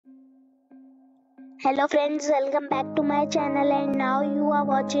Hello friends, welcome back to my channel, and now you are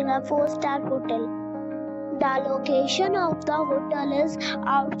watching a 4-star hotel. The location of the hotel is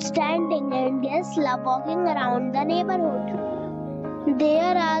outstanding and guests love walking around the neighborhood.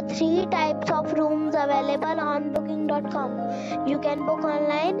 There are 3 types of rooms available on booking.com. You can book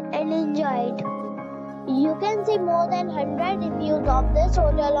online and enjoy it. You can see more than 100 reviews of this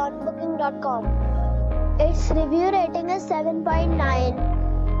hotel on booking.com. Its review rating is 7.9.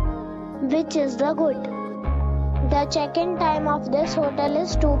 which is the good. The check-in time of this hotel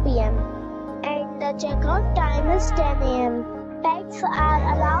is 2 p.m. and the check-out time is 10 a.m. Pets are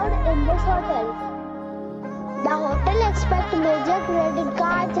allowed in this hotel. The hotel accepts major credit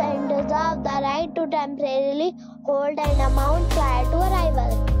cards and reserves the right to temporarily hold an amount prior to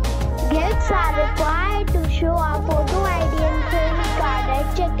arrival. Guests are required to show a photo ID and credit card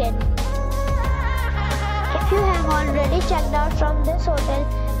at check-in. If you have already checked out from this hotel,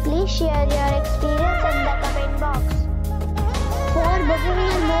 please share your experience in the comment box. For booking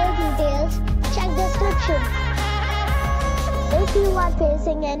and more details, check description. If you are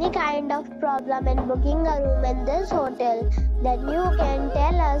facing any kind of problem in booking a room in this hotel, then you can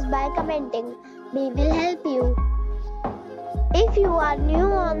tell us by commenting. We will help you. If you are new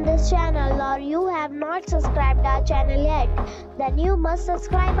on this channel or you have not subscribed our channel yet, then you must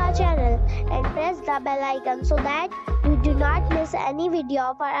subscribe our channel and press the bell icon so that you do not miss any video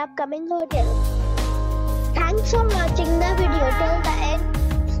of our upcoming hotel. Thanks for watching the video till the end.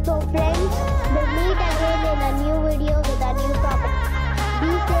 So friends, we'll meet again in a new video with a new property. Be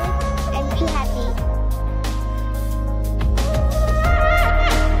safe and be happy.